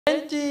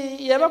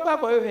enti ye papa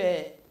ko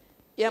hwe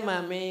ye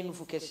maame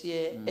nufu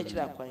kese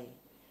echira kwan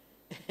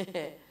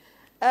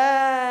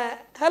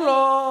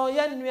hello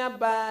ya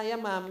nuaba ya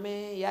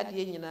maame ya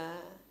de nyina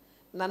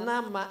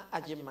nana ma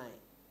Gyimah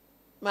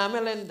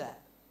maame Linda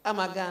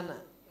amagana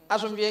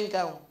asomdwe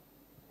nka ho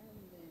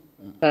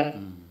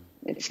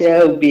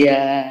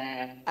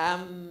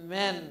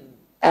amen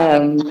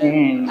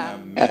Amen.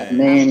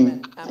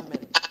 Amen.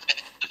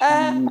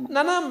 Amen.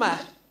 Nana ma.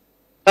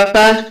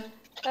 Papa.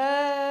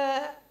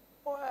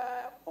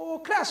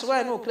 Class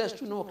 1, no class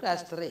 2, no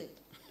class 3.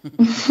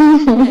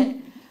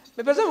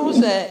 Me pesa mo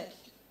say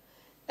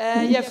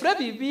ye fra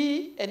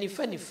bibi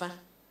enifa nifa.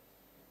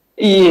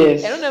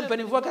 Yes. Eno na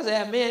mpanifo ka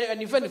say me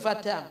enifa nifa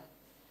tam.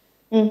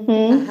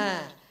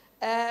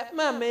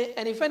 Mama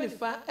enifa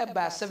nifa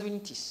eba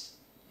 70s.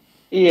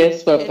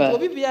 Yes, Papa.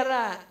 Obi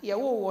biara ye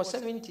wo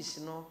 70s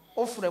no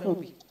ofra mu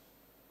bi.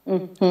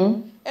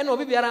 Eno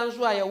obi biara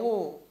nso a ye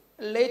wo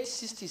late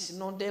 60s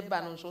no de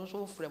ba no nso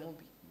ofra mu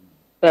bi.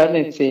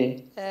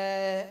 Sanity.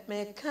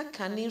 Me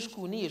can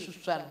school ni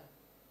yesusa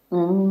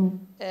no.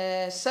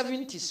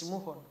 70s mu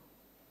ho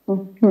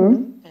no.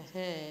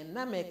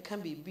 Na me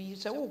can be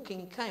so wo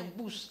kan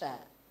booster.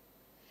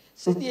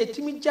 Se de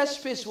etimi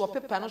just space wo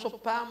paper no so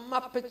pa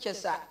ma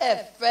pictures a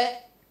efe.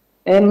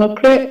 No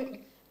cre.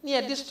 Ni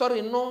e this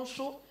story no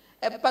so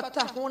e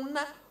bata ho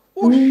na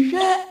wo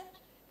hwe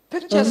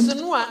pictures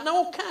no a na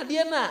wo ka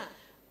de na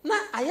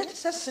ayet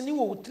sesene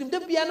wo trim da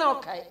bia na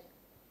okai.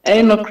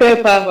 No cre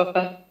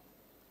papa.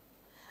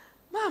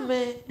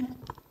 Mame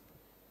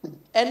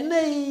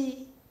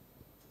enei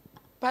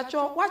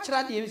pacho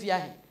wachira de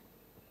mfia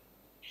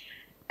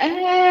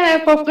he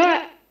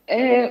papa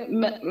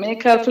me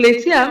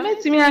calculate a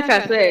metimi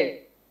aka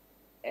say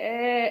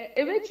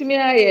ebetimi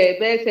aye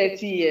be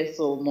 30 years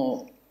or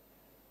more.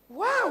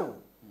 Wow.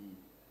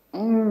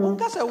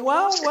 Unka say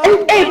wow.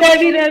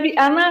 David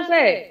ana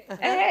say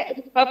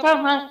papa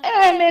man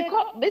me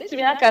ko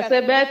betimi aka say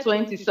be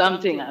 20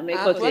 something me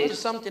ko 20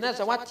 something that's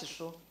what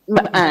so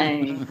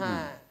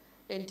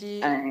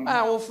enti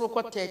wo fro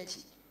ko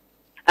 30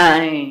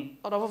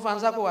 odo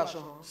fanza ko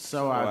waso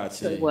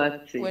Sawati.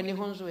 Weni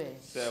honzo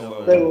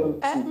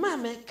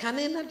mame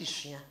kanena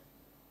disua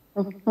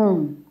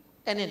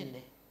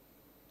enenne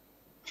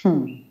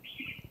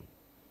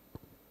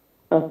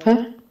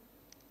papa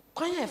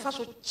kwanya fa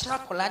so kira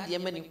kola de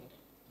mani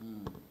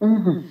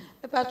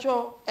e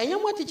pacho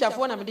enyamo teacher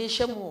fo na me de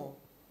hyemu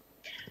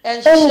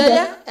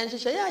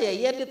enhyehyaya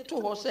ye de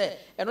to ho se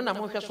eno na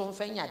mo hwe so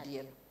mfa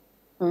nyade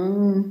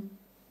no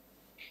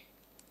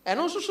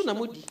eno susu na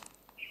mudi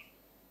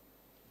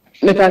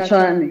me pacho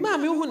ani ma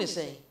me hu ne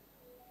sei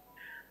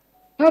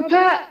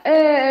papa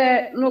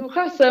no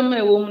kwasam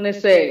e wo mu ne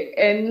sei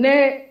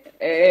enne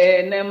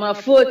na ma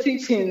fo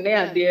teaching ne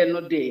ade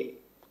no de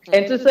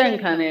ento se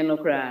nka ne no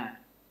kra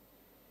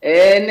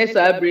ne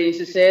sa brain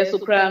hyehyɛ so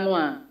kra no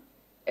a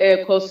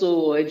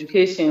koso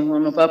education ho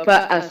no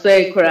papa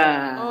asai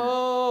kra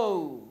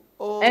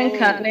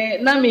enka ne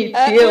na me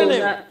tie o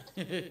na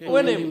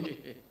wenem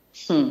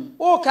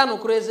o ka no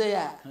crazy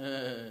ya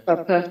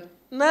papa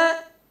na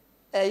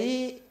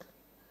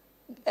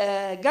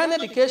Ghana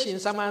education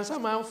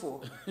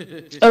samanfo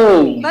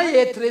na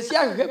ye tresi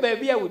ahwe ba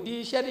bia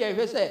wodi hye de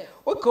ahwe se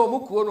o ka omu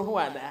kuo no ho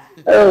ada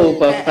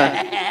papa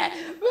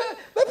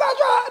me pa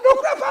jo no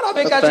kura fara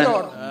be ka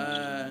sure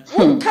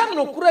wo kan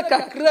no kura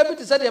kakra bi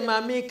te se de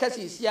maame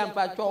kasi si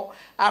ampa jo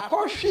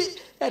akohwe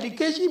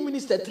education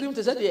minister trim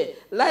te se de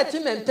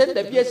lighting and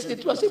tender bia si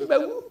to se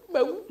bawu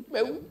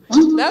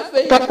na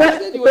fe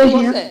se de wo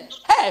se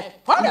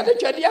fara de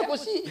twade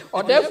akosi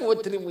odefo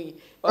trim yi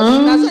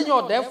o na se nyo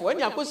odefo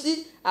ani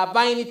akosi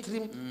aban ni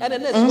trim ene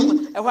na so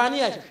e hwa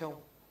ne ahwehwe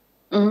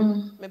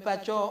me pa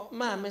jo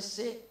maame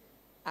se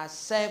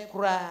asai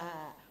kura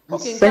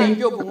okay kan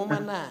jobu ngoma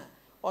na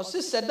o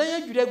se sedan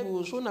adwure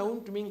gu so na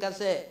wontumi nka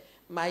se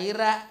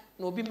mayira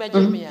na obi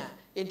mageme a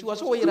enti wo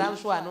so wo yira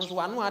nso a no so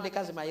wano ade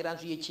ka se mayira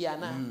nso ye chia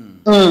na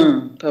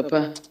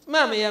papa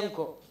mama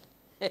yenko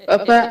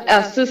papa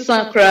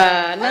assistant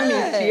kra na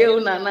me tie u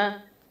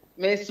nana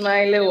me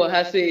smile wo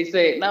ha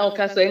say na o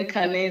ka se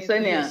nkane se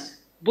ne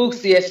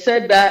books ye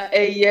said that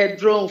a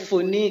drone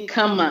for ni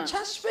kama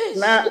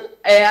na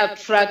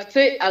attract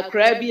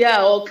akrabia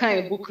all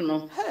kind book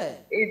no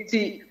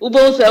eti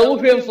ubon say wo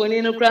hwem for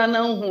ni no kra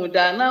na hu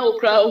da na o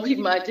kra o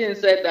imagine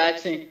said that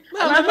thing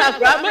na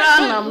akrabia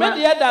na me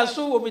dey da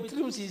so wo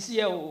metrim sisi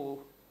e o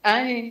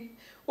ai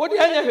wo dey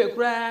anya hwe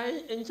kra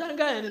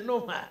enchanga en no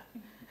ma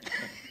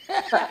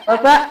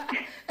papa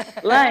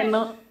line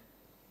no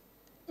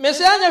me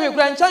say anya hwe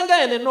kra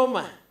enchanga en no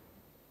ma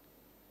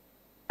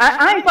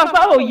I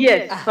papa oh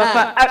yes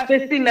papa after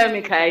na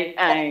me kai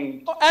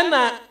ai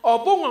ana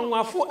obo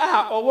nwanwafo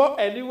a owo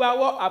aliwa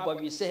wo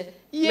abobise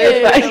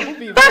ye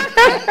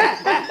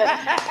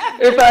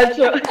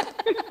Epacho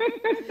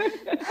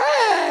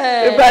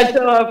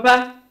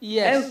papa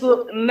yes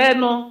enso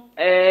neno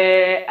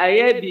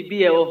aye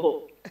bibi e wo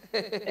ho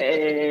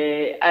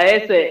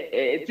aye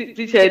se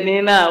teacher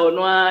ni na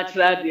ono a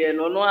kira de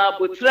no no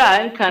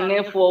abotra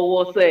nkanefo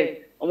wo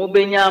se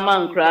omubenya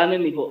amankra no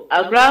ni ho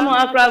agra no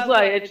akra so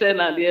aye tre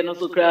na de no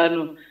so kra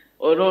no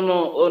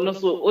ono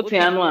so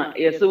otia no a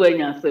yese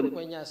wanya asem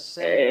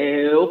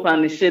opa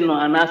ne hye no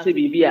anase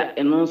bibia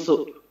eno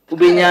so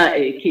ubenya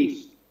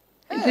case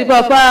si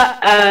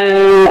papa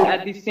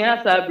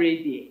adisia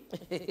sabredi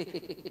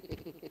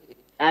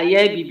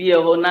aye bibia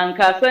ho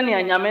nanka sane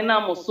anyame na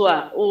moso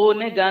a o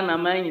ne Ghana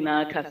man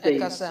nyina kasa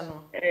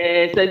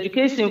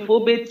education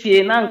for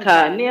betie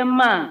nanka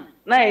nema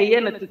na eye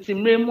na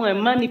titimre mu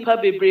ema nipa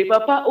bebre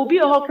papa obi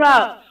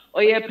ohokra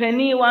oye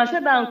pani wan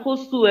sheda nko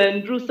school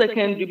andrew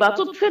secondary but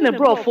to fe ne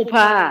brofo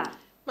pa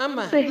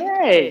mama say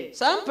hey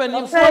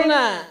sampani fo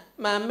na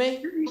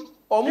mame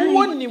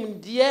omo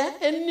nim de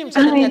enim se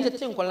na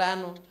tete nkola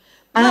no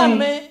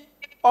mame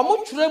omo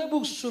twere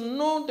books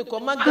no de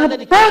koma Ghana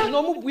de no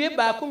omo bue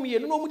ba ko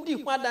mienu no omo di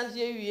hu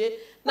adanse awie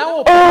na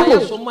wo pa ya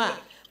so ma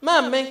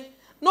mame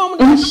no omo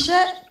de hye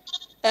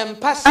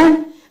empase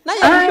na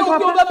ya hwe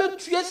obi oba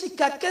betue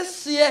sika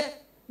kese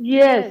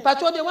yes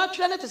but what they want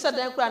to let say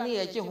dan kura na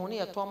ye je ho na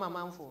ye to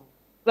mamanfo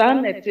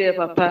zanete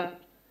papa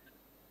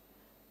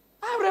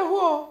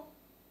areho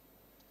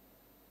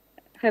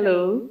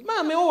hello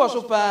mama wo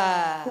so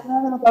pa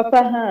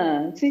papa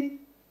ha ti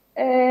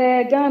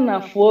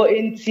Ghana for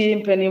enti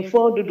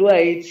mpanimfo dodo a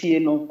etie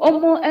no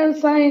omo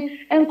ensan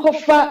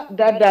enkofa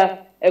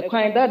dada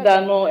ekwan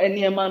dada no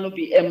eniema no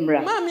bi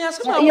emra mama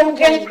asema wo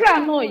kan kra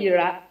no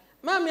yira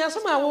mama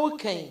asema wo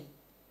kan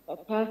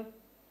papa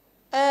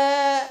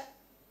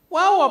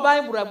Wow,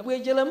 Bible,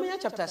 Jeremiah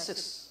chapter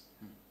 6.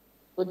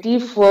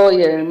 Odifo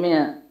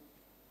Jeremiah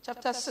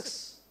chapter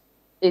 6.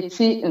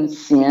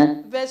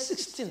 Verse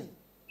 16.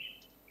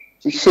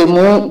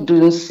 Shemu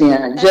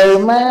dunsia.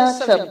 Jeremiah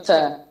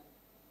chapter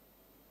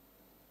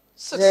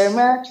 6.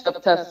 Jeremiah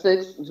chapter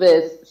 6,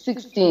 verse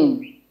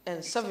 16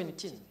 and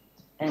 17.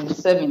 And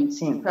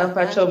 17.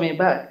 Papa, show me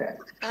back.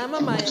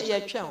 Mama,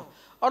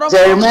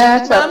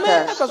 Jeremiah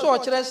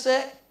chapter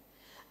 6.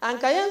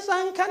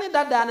 Ankayensan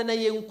Canada na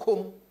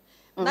yenkom.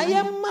 Na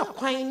yemma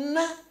kwan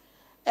na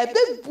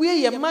ebebue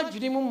yemma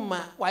dwirimu ma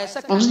wa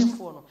yesa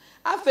kanefo no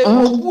afa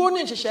obuo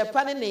ne nhyehyɛ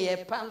pa ne ye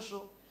pa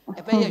nso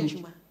ebe ya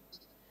adwuma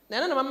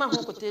na na mama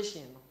ho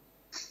quotation no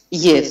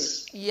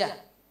yes yeah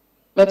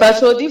me pa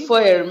so di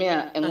for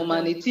Jeremiah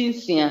engoma ne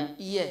tinsia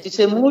yes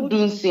tise mu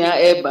dunsia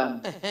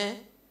eba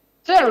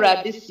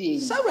Sarah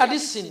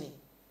sini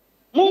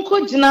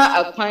munko gina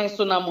akwan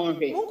so na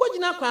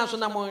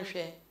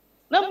monhwe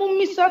na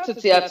mumisa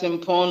tete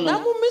atempon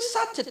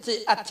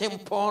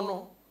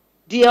no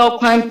de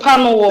akwan pa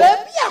no wo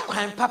baby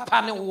akwan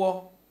papa ne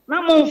wo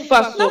na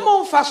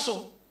momfa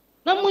so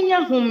na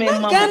munya home ma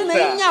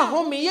na nya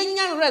home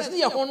yenya rest ne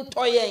ye ho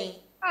ntoyen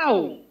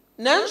aw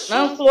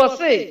nanso o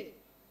se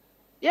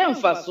ye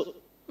mfa so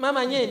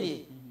mama nya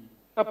ni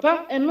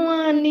papa eno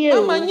ani e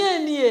mama nya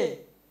ni e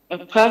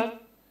papa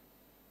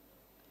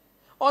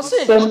o se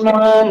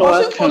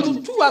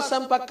otutu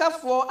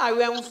asampakafo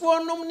awemfo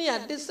nom ne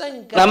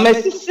adesanka na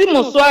mesisi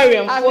mo so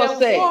awemfo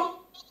se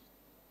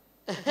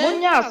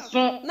munya aso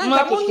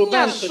ma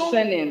totrobento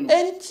sene no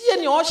entie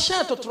ne o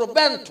hye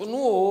totrobento no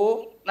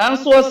o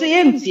nanso o se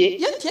yentie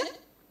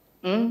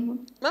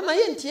mama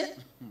yentie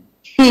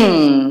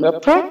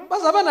papa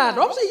basaba na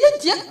do se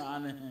yentie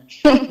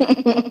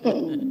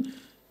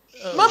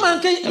mama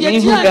nke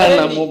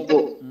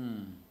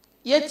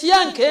yetie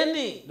anke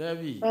ni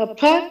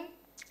papa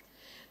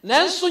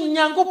nanso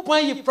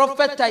nyankopon yi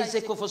prophet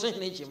Isaac ofoso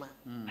hene Gyimah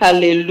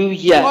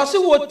hallelujah o se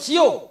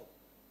wotio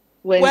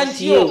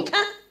wentio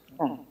ka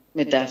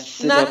na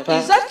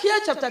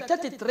Ezekiel chapter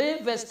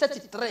 33 verse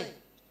 33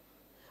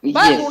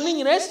 Bible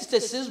ni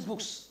 66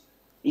 books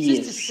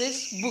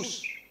 66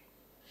 books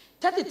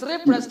 33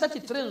 plus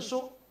 33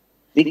 nso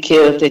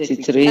Ezekiel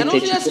 33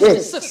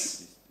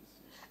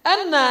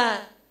 and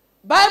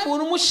Bible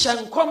no mu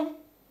hyenkom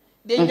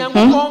de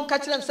nyankopon ka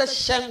kire nsa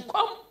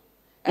hyenkom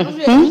and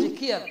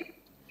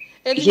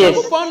Ezekiel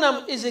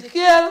nam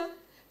Ezekiel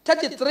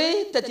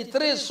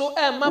 33 so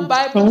ma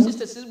Bible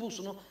 66 books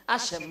no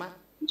ashema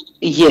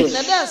yes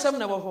na dan sam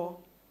na bo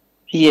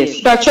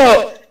yes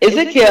bacho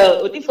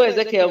Ezekiel odifo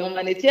Ezekiel mo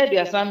maneti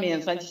aduasa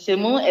miensa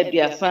chichemu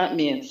aduasa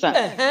miensa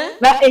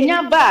na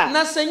enya ba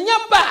na senya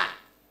ba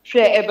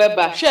hwe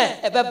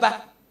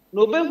ebeba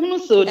no behunu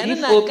so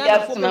odifo bi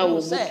atena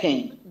wo mu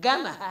pen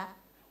Ghana ha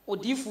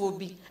odifo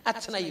bi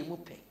atena ye mu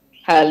pen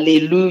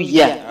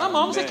hallelujah mama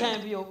omse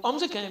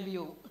kan bi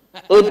o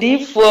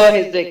Odifo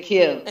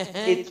Ezekiel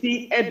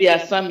eti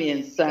aduasa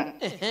miensa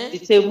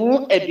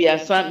chichemu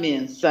aduasa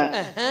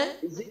miensa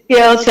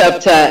Ezekiel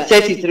chapter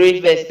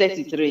 33 verse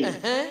 33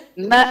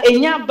 na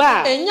enya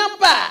ba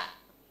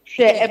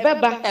hwe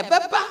ebeba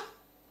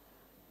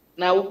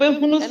na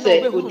ubehunu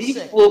se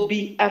odifo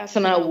bi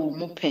atena wo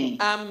mu pen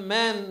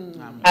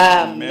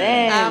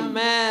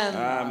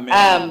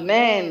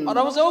amen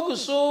odo so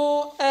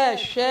oguso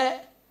hwe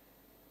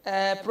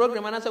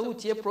program na sa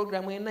utie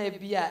program na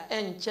bia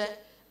enche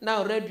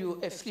now radio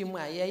free mu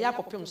aye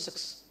yakopem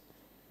 6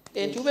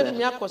 enti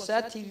ubetumi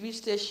akosa TV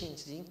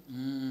stations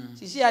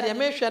sisi ade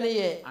mehwe ne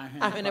ye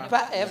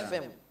ahwenepa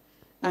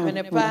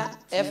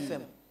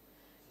FM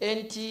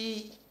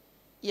enti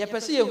ye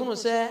pese ye hunu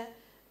se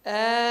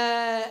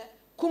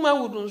kuma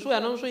wudu nso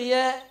eno nso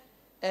ye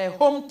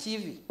home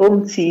TV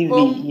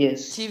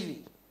yes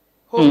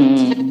home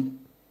TV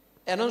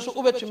eno nso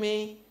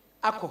ubetumi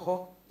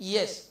akoho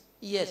yes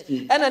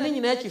ena ni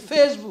nyina chi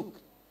Facebook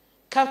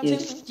Captain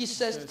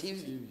Jesus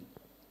TV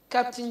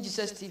Captain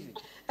Jesus TV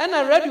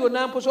ena radio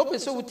na mpo so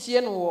pese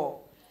wutie no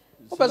wo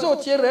pese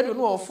wutie radio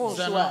no wo phone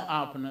so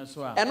app na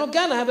so a eno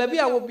Ghana ha ba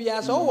bia wo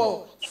bia so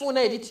wo phone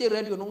na edit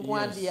radio no nko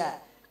ade a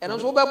eno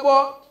so wo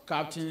bebo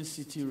Captain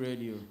City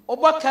Radio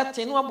obo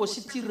Captain no abo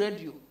City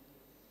Radio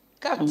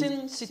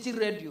Captain City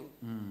Radio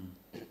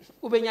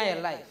ubenya ya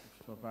live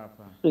papa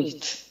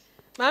great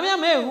mami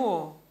amehu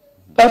o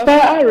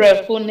papa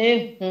arefo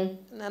ne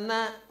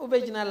nana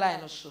ubegina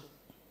line so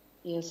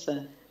yes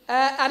sir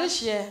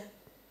adehye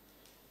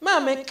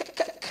mami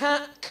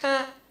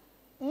ka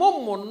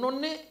momo no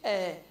ne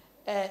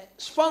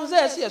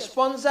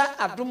sponsor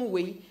adom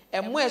wei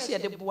emo ese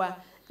de boa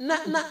na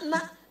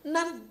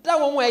da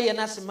won ye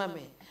na se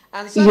mami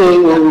ansa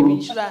na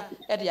bibinshira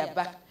e de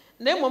aba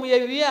na mom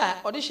ye wi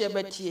a odehye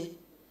batie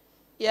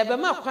ye be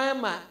ma kwan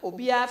ma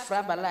obi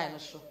afra ba line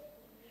so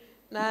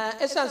na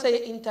esanse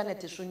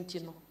internet so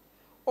ntino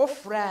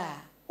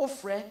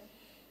ofre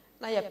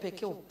na ya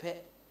peke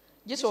ope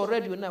gise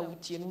radio na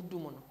wutie no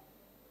dum no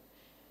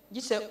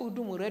gise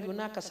udum radio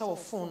na kasa wo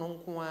phone no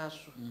nko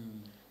aso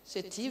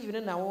se TV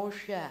na wo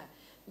hwe a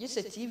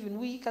gise TV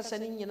no yi kasa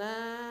ni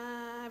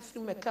nyina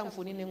firi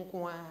mekamfo ni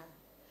nko a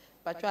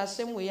batwa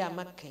asem we ya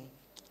makan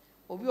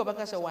obi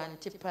obakasa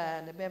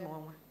wantipa na be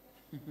ma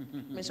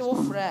me se wo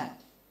fra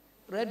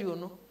radio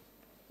no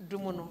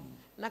dum no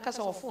na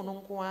kasa wo phone no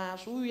nko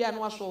aso wi ya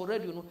no aso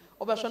radio no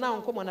obaso na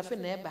nko mo na fe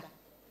na eba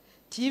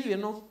TV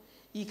no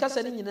yi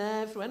kasa ni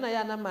nyina firi na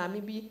ya na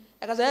maami bi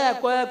akasa ya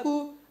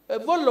kwaku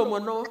volume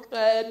no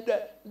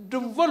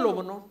dum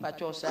volume no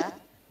pachosa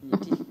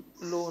ndi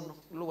lo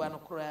ano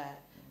kura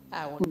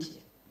a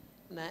wontie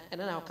na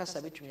ena na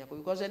kasa betumi akọ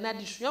because na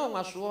disua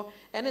wonwaso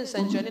ene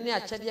nsanchene ne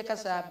achede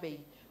kasa abai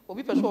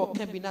obi pese o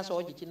ka bi na so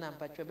ogigi na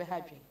mpatwe be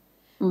hadwen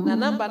na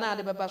number na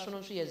ade beba so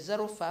no so ye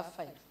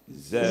 055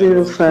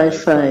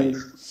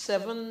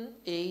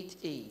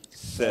 788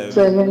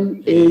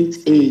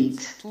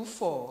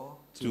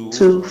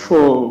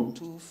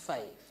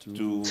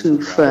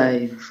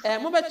 2425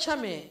 mo be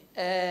chame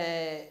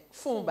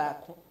phone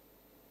back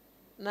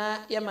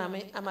na ya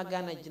mame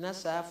amagana gina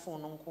sa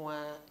phone nko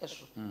a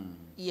eso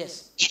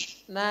yes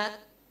na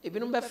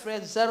ebinum be free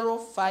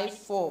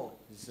 054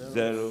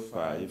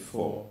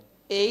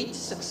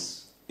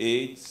 86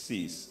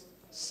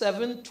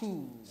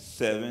 72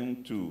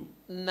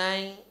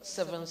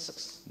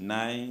 976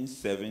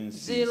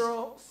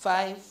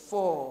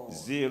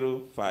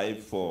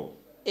 054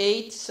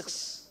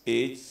 86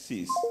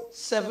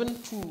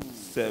 72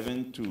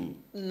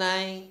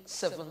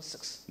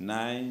 976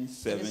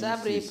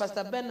 Sabri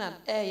Pastor Bernard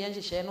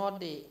yenhye no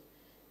de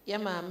ye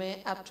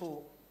maame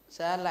ato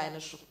sa line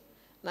so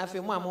na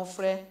fe mu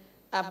amofre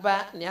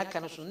aba ne aka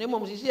no so ne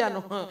mom sisi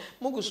ano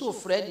mugu so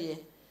ofre de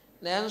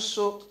na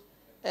enso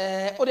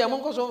o de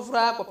amon ko so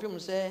ofra kopim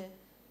se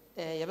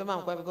ye be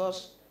man kwa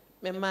because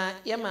me ma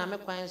ye maame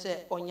kwan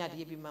se onya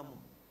de bi mamo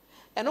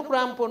eno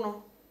kura mpo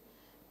no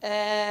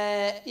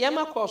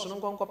yama course no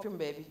nkopim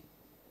baby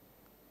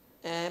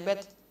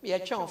but ye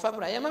twa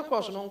fabra yama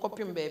course no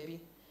nkopim baby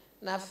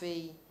na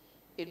fei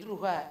eduru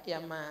ho a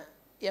yama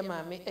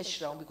me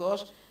ehira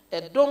because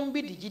edom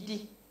bi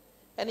digidi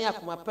ene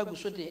akoma pagu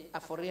so de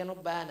afore no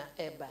ba na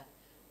eba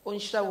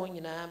onhira won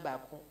nyina ba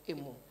ko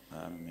emu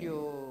amen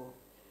yo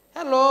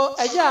hello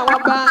eja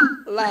waba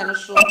line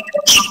so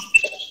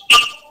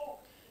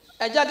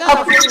eja ga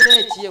na fo nyina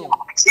etie o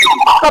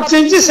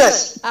Captain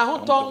Jesus.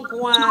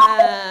 Ahotonkwa.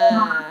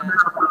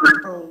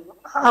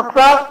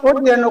 Akra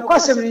odi no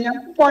kwasem nya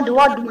pon de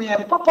wadum ye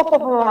papa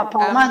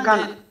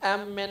mangan.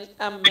 Amen.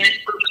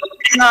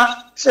 Na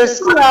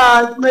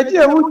sesira medi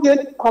ewuje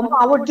kom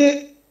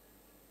awode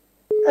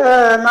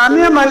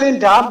maami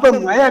Malinda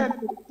abam aya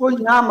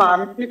onya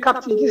maami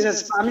Captain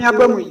Jesus maami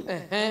abam yi.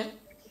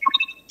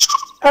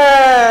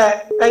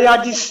 Ya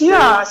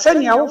disia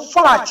senia wo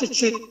fa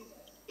chichi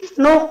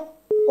no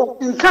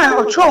nkan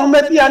ocho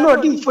homa bia na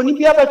odi mfoni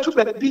bia betu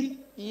babi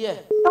yeah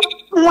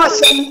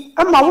nwasem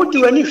ama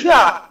wodi wani hwe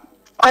a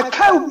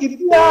aka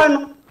bibia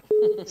no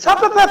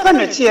sapepepe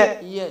na tie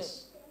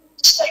yes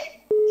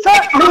sa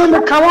me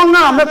ka won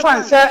a me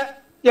fan se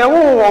ye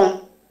wo won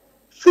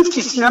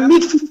 50s na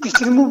mid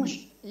 50s ni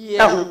movie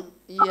yeah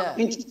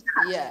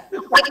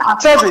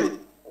 7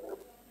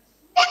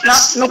 na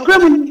no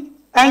kremu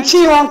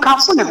anchi won ka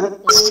fo ne ho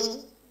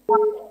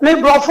me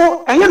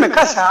brofo enye me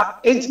kasa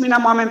entimi na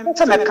mama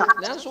mpete meka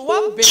na so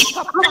one big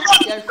papa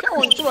ya hwe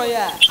won tro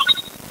ya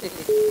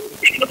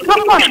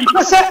papa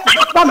mpese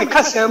ba me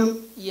kasa mu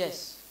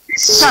yes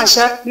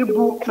sasa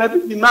nibu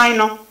mabi mai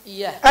no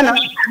yeah ana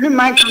mi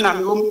mai kana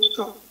me wo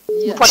so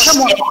mpata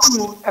mo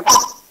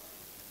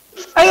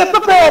aye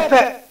pepe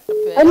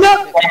ene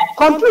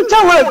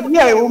computer wa bi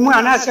aye wo mu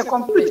ana se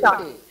computer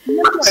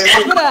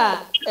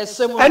abra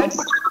esemu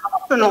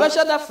no ba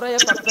shada fraya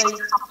papa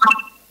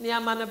ni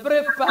amane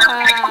bre pa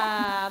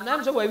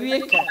na so wa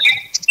wieka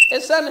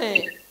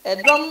esane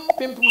edom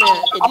pimpme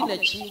edi na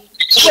chi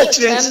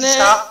ene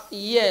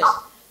yes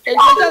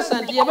ejaja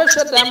santi ye be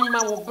hwedam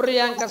ma wo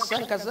bre anka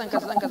sanka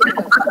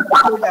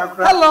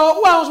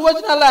hello wa so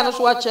wajina la no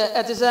so wa che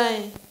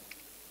etisan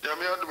ya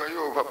me aduma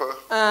yo papa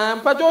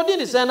mpajo di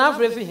ni sen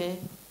afre fi he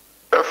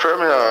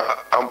efrem ya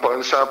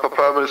ampansa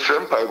papa me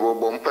sempa go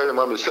bompa ye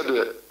ma me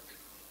sede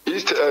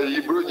East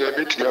Hebrew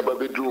nyamiti aba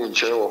bedru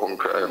nche wo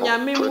honkra ho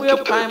nyame mu ye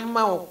kwan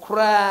ma wo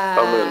kra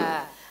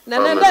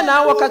amen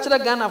na wo ka kire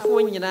Ghana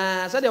fo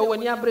nyina sede wo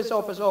ni abre se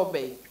opese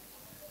obey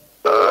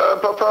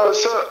papa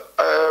sa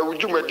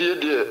ujumadi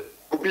de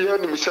obi ya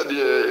ni mi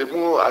sede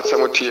emu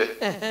asamotie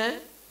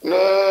na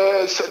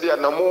sede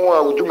anamo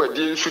a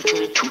ujumadi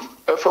nsutumitu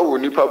efa wo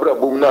nipa bra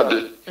bom na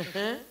de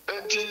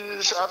enti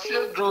safia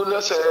dru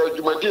na se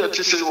ujumadi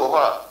atise wo ho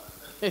a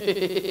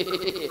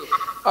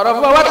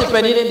orofo wati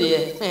panine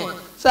de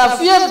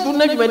safia du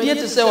na dwumadi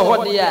te se wo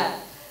ho de a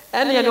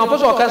ene ye ne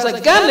oposo okasa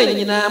Ghana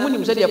nyina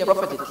munim se de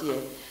prophet tie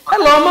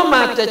hello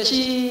mama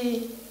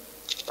tachi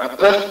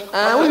papa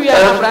we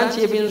are na branch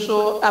e bi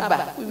nso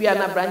aba we are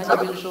na branch e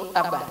bi nso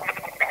aba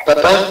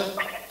Papa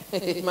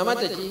mama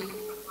tachi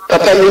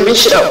papa mi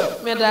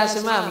bishop me da se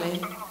mame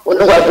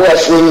ono wa do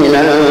afu nyina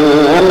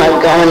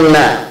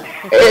amagana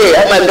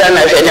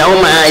amagana hwe na o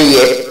ma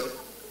ye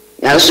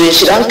na so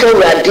shiranka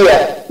urade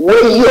a we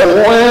yi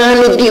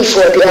ono di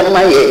for the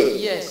amaye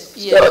yes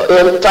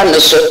fan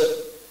so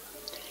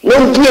no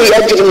bi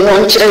ya diri mo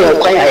nkyere yo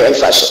kwan ya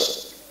fa so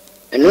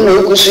eno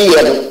no gusu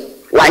ye no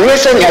wanye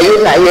se na ye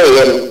no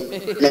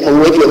na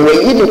mo we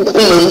yi ni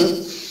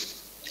kum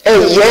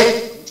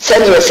se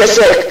no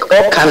sese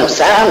o kanu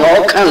sa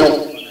no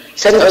kanu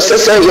se no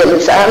sese ye no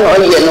sa no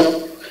ye no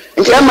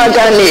nti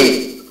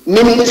amagane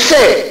minim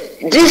se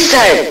this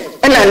time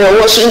na no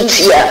wo so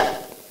ntia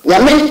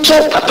nyame to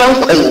papa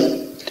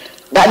nkwanu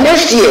ba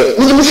next year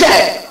minim se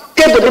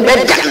kebo de be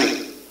dan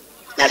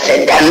na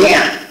se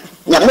dania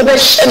nyame be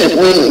hye ne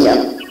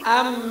nyam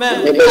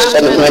amen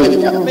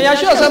me ya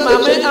sure say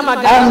mama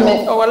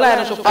amagane o wala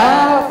na so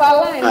pa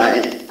line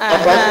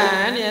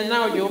ani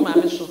na ojo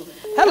mama so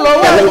hello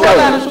what are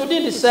you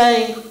doing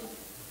saying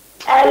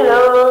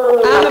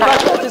hello I'm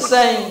about to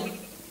say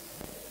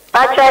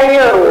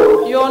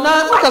achayo yo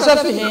na kasa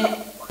fi he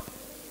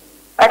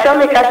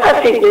achomi kasa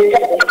fi de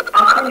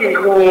ni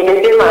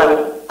de mama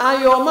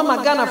ayo mama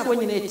Ghana fo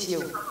nyina etie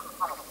o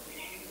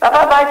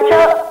papa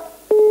bacha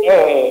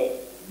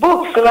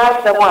books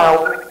na se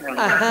wa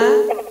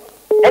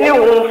any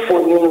one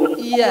for you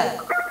yeah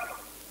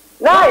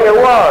na ye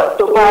wo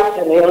to pass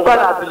ni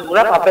ngola bi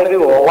na papa bi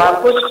wo wa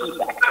ko school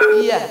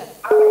yeah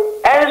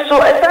and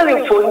so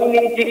especially for you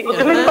need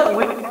to make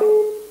we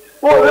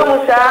wo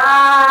mo sa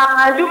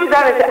do bi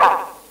that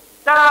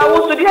na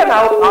wo so dia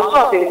na wo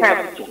so the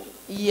time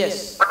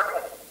yes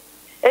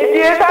e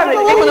ta ni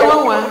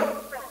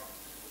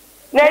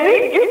na ni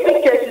if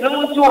pictures no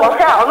mu o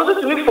ka ono so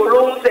to me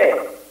follow say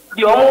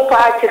di omo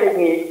pa kire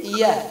ni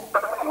yeah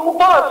wo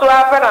so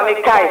afa na me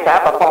kai sa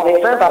papa me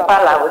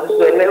papa la wo so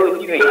le o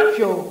di me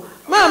yo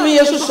mami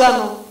yesu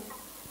sano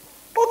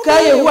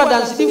okay ye who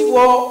dance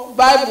before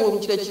Bible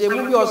chire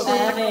mu bi o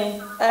say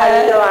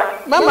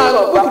mama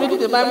book read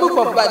the book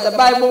of the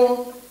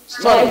Bible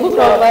story book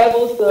of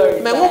Bible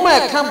story me mo ma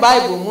kan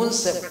Bible mu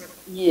nsem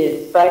yes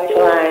that's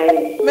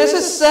right me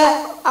se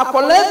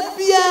akola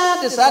bia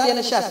de sa de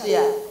na shaste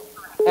a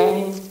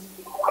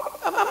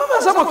mama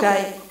sa mo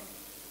kai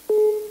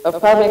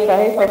papa be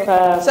kai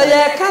papa say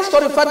ye can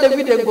story for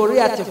David and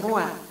Goliath ho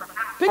a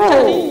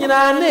picture ni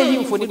nyina na yi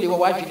mfoni de wo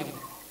wadwene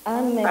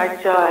amen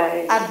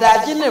ajoy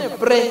adaje ne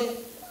bre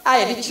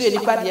aye de chire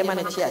nipa de ma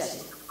na chi ase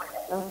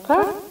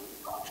papa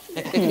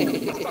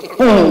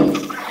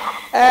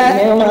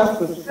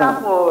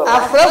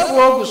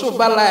afrafo gusu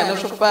bala na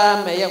so pa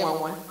me ye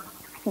nwanwa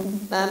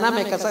na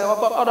me kasa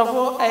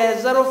odofo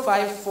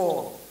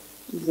 054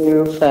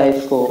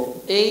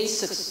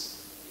 86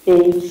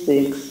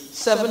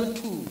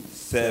 72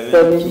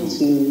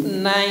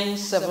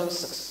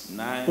 976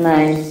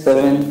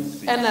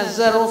 and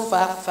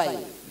 055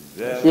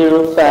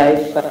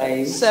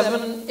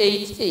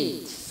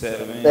 788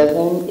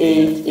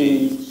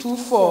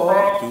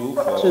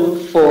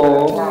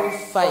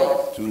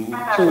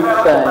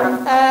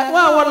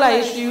 24 wala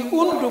isi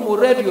undumu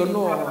radio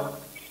no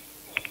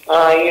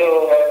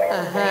ayo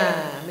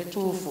me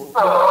tufu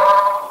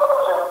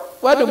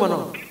wadumo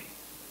no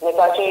me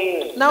ka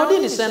che na odi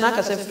ni sen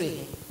aka se free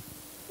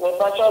me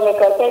ka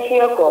che fi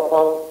ko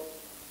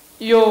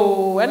yo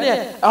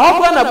ene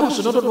ahokwa na books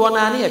no do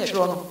na na ye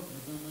twiro no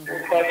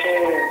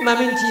ma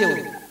mintie o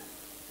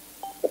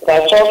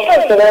That's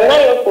okay. So then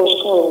I go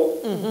school.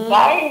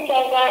 I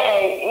check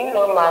in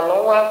no man,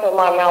 no one to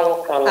man now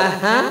come.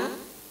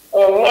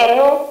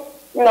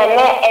 No, no,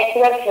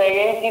 extra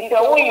saying if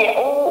we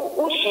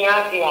she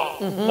are there.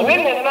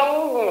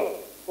 Remember,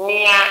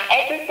 me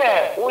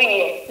extra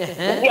we.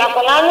 The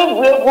Apolani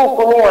great book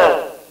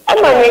one.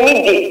 I'm a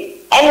need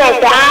and I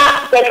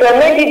say, the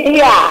remedy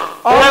dear.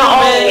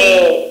 Now,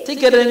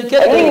 ticket and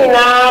get no.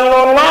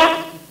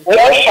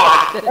 Yesha,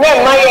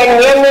 ne maya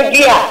nyeme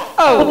dia.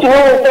 Kutu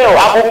wo se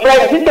abu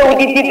friend sister wo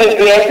didi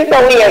bebre sister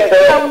wo yese.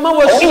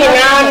 Ni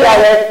na da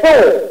so.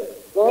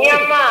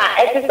 Nyama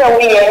sister wo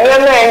ye,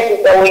 nyama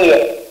sister wo ye.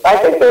 Ba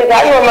sister ga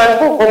yo man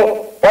bubu,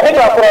 wo de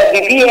ba ko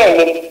bibi ye.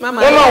 Mama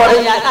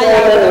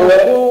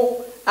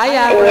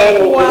aya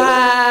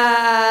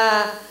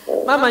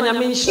mama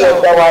nyame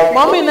show.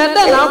 Mommy na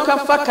da na ka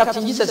fa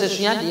Captain Jesus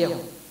esua de ho.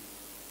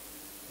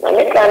 Na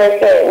me kan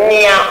se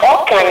nia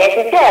o kan e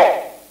se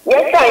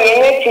yes, I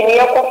am to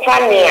near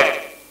Cofania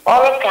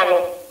or Cano,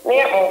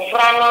 near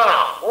Frana,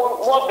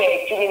 what be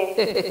chilling,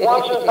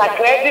 wants to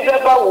sacred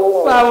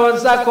about I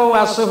was a co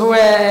as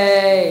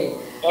away.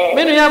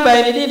 Many are by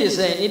any the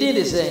same, it did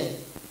the same.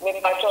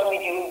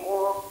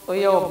 Oh,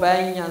 you're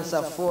buying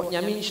answer for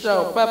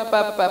Yamisha,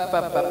 papa.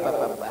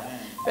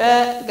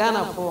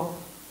 Ghana for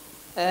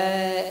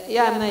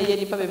Yana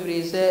Yeni Papa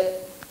Breeze,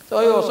 so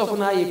you're also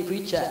now a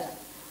preacher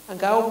and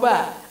go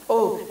back.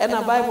 Oh, and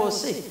a Bible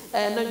say,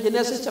 and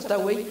Genesis chapter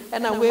way,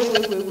 and a way.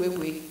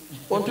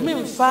 Want to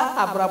mean far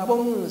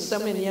abrabom,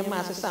 some in your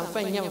masters and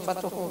find young fat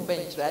home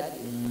bench, right?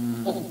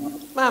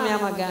 Mammy,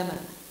 I'm a Ghana.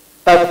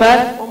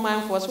 Papa, oh,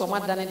 mine was for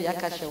my done in the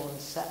Akasha on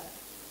Sat.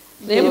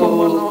 Name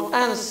no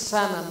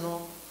answer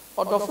no,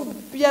 or the food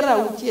Pierre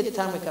would yet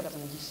time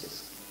Captain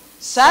Jesus.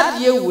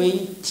 Sad year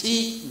way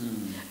tea,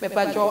 me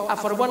patrol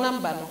for one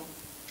number,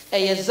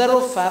 a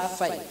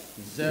 055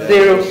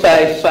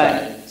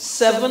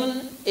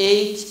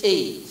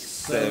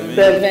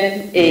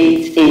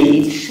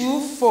 788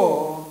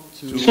 24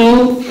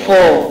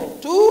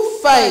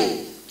 25.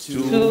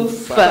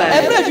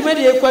 Every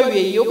minute you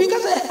query you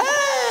because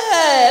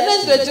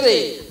hey, let's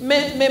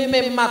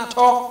me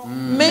mato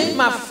me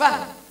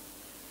mafa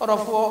or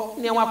for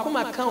near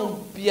Wakuma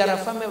count Biara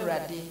family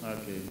ready.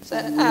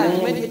 Say,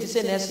 you made it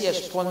say next year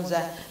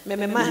sponsor, me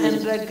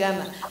 100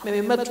 Ghana, me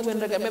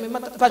 200 Ghana, me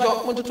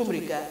Pajo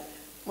Montutumrica.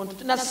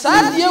 Na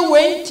sadia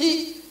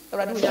wenti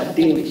radu ya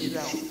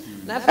bishra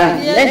na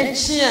fadia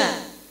chia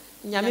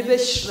nyame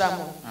beshra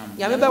mo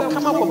nyame be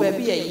kama ko ba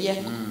bi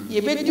ye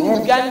be di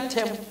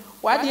ugantem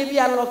wa de bi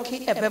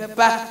aloki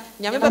ebeba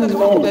nyame be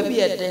kama ko ba bi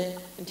ede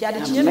nti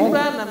ade chia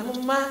nkura na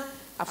mma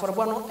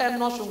aforbo no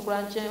eno so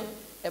nkura nche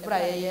ebra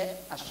ye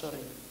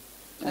asori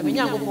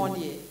abenya ngopon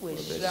de we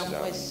shira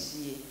mo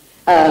asie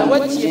wa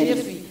tie ne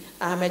fi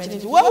ahmechini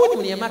nti wa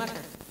wodi ne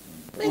maka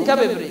nka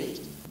bebre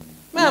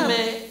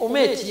mame o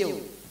metie o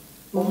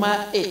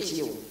Uma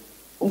etio.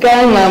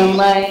 Ghana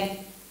mai.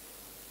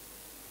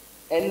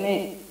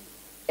 Ene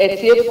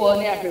etiefo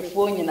ne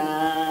ahwefo nyina.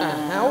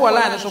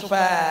 Wala ne so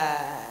pa.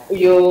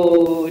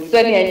 Yo,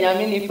 sani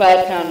anyame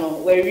nipa ka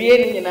no, wawie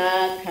ni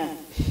nyina ka.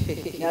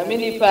 Nyame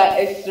nipa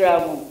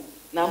Israel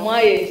na mo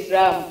aye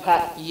Israel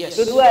pa.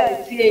 Dodo a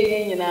etie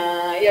yen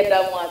nyina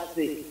yeda mo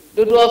ase.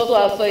 Dodo so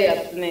aso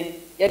yasne.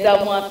 Yeda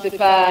mo ase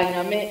pa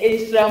nyame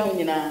Israel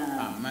nyina.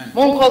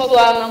 Monkoso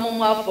ana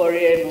mo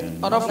afore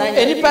no. Orofo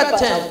enipa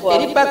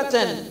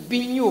 10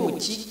 binyu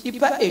muti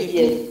nipa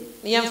ebi.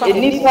 Ni yamfa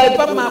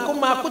nipa mako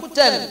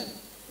 10.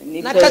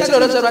 Na katiro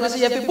rozo rade se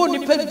yebi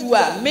nipa du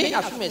a me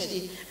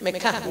afemesi me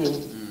ka.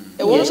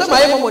 E won so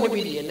maye mo ni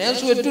bi na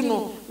enso edu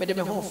no me de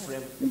me ho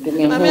frem.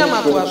 Na me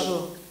amako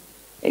aso.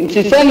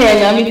 Nti se ne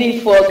anyame di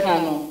fo ka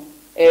no.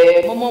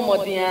 Momo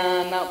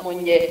modia na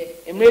monye.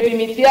 Emre bi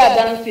miti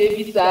adanse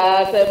bi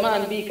sa se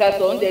man bi ka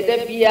so nde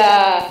de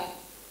bia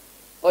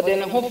ode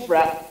ne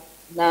hofra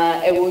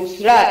na ewo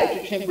nsira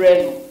etwetwe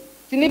bre no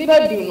tinipa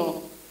du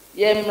no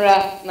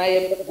yemra na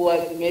yeboa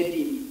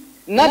zumedi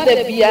na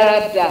de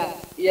biara da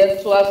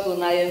yeto aso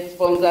na ye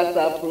sponsor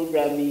sa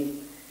programming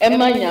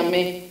ema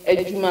nyame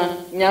adwuma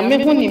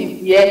nyame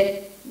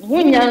honimye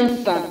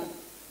hunyansa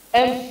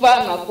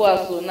emfa na ko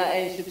aso na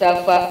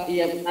enhitafa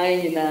yem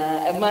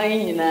anyina ema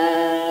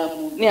nyina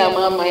ni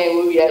amama ye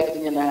wo wiase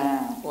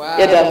nyina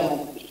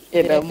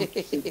yeda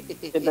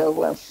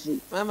wasi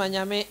mama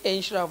nyame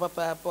enshira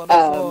papa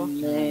podofo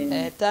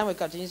time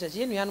Captain Jesus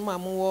ye nuanu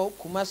mamu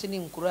kumasi ni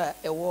nkura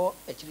ewo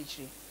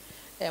akirichiri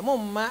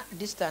momma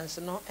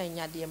distance no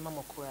enyade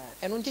mamokura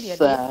eno nti de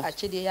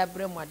achede ya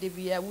bremu ade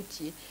bia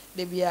wutie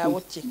de bia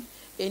wote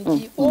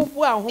enti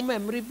obu ahoma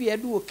emre bia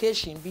de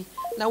occasion bi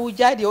na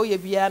wugya de oye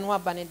bia no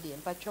abane de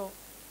mpatwo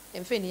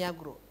emfeni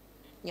agro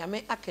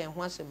nyame aka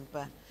ho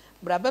asempa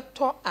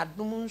brabeto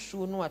adum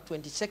nsuo no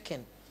 22nd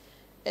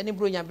eni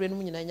bro nyabre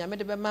no nyina nyame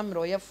de be mamre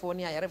oyefo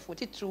ne ayarefo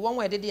titru won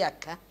wede de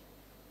aka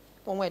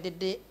won wede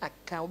de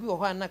aka obi wo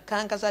ho ana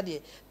kan kasa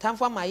de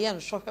tamfo ma ye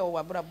nsohwe wo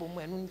abrabo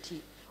mu enu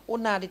nti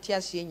ona de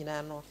tiasie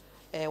nyina no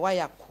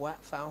waya koa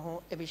fa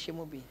ho ebehye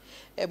bi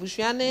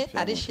ebusua ne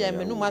ade hye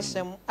menum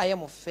asem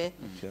ayemofe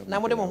na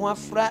mode mo ho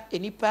afra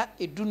enipa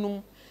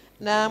edunum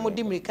na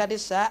mode mirika de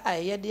sa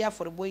ayede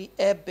aforebo yi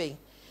eben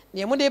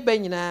ne mode ba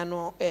nyina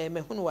no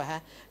mehunu wa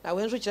ha na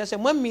we nso kire se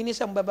mo mini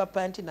se mbaba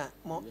panti na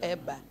mo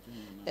eba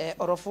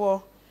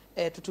orofo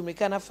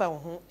tutumika na fa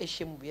ho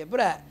ehyem bi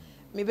ebra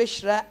me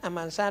behira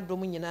amansa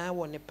dom nyina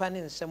wo ne pa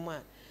ne nsem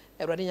a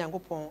Awurade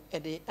Nyankopɔn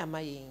ede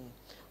amayen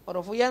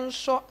orofo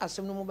yenso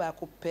asem no mu ba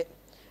ko pe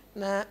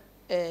na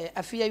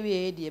afia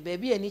wie de ba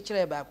bi ani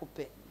kire ba ko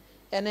pe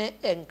ene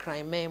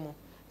enkran memu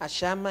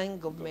Ashaman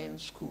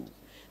Government School.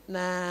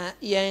 Na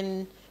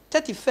yen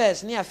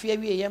 31st ni afia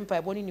wie ye mpa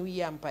ebo ni new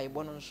year mpa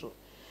ebo no so.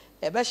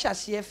 Ebe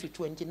hyase fi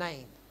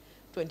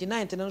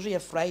 29th no so ye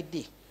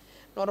Friday.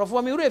 Na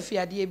orofo me wura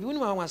fiade e bi unu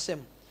ma wasem.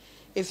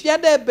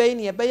 Efiade ebe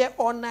ni ebe ye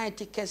all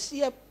night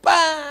kese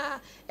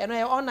pa. Eno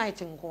ye all night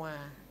nko a.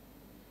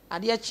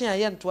 Ade a chia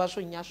ye ntoa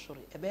so nya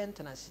sore ebe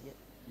ntenase.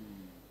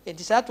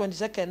 Enti sa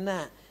 22nd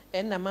na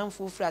enna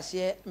manfo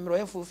frase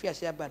mroyefo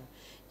fiase aba no.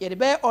 Ye de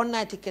be all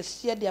night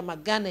kese de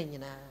magana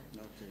nyina.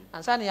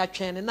 Ansa na ya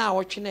twene na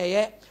awotwe na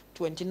ye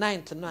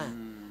 29th no a.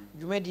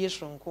 Dwumadi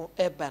sonko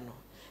eba no.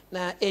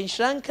 Na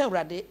enhranka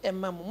wrade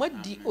emma mo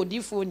madi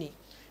odifo ni.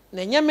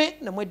 Na nyame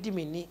na madi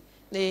meni.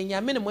 Na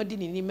nyame na madi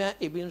ni nima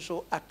ebi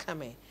nso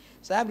akame.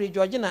 Sa abri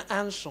George na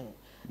Anson,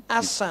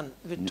 Asan,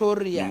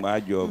 Victoria,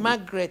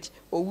 Margaret,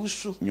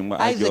 Owusu,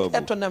 Isaac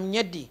Etonam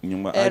Nyedi,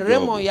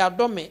 Raymond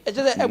Yadome.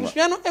 Ejese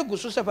ebusuano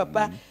egusu se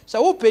papa. Sa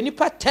wo peni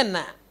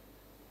patena.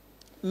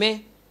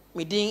 Me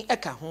din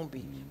eka ho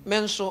bi.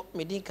 Me nso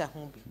me din ka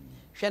ho bi.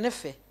 Hwe ne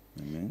fe.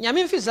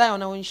 Nyame mfi Zion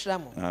na wonhyira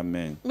mo.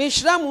 Amen. Me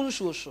hyira mo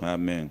nsuo so.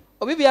 Amen.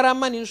 Obi biara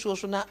ma ni nsuo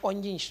so na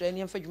onye nhyira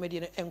ni mfa dwumadi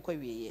no enkwa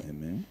wieye.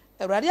 Amen.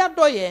 Awurade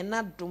adoye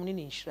na dom ni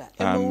nhyira.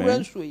 Emu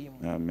nsuo yi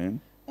mu. Amen.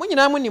 Mo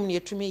nyina mo nim ne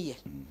etumi ye.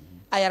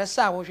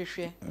 Ayaresa a wo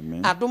hwehwe.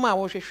 Adom a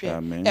wo hwehwe.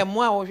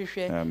 Emu a wo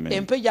hwehwe.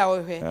 Empeja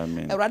wo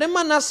hwehwe. Awurade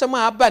ma na asem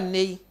a aba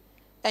nei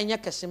enye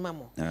kesema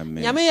mo.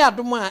 Nyame ya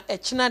adom a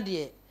ekina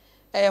de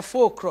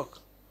 4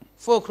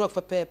 o'clock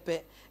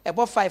pepepe.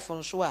 Ebo 5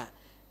 nso a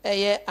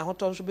eye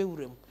ahoto nso be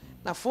wuram.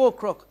 Na 4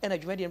 o'clock ena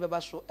dwumadi no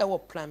beba so ewo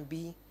plan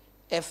B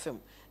FM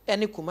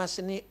ene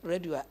Kumasi ni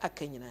radio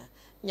akanyina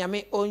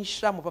nyame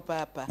onhyira mo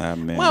papa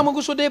mo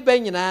amuguso de ba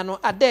nyina no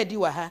adadi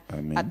wa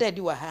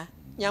ha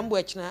nyambo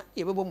akina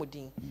yebebo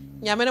mudin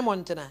nyame ne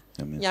montena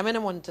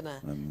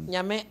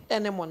nyame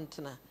ene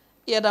montena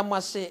yeda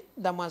mwase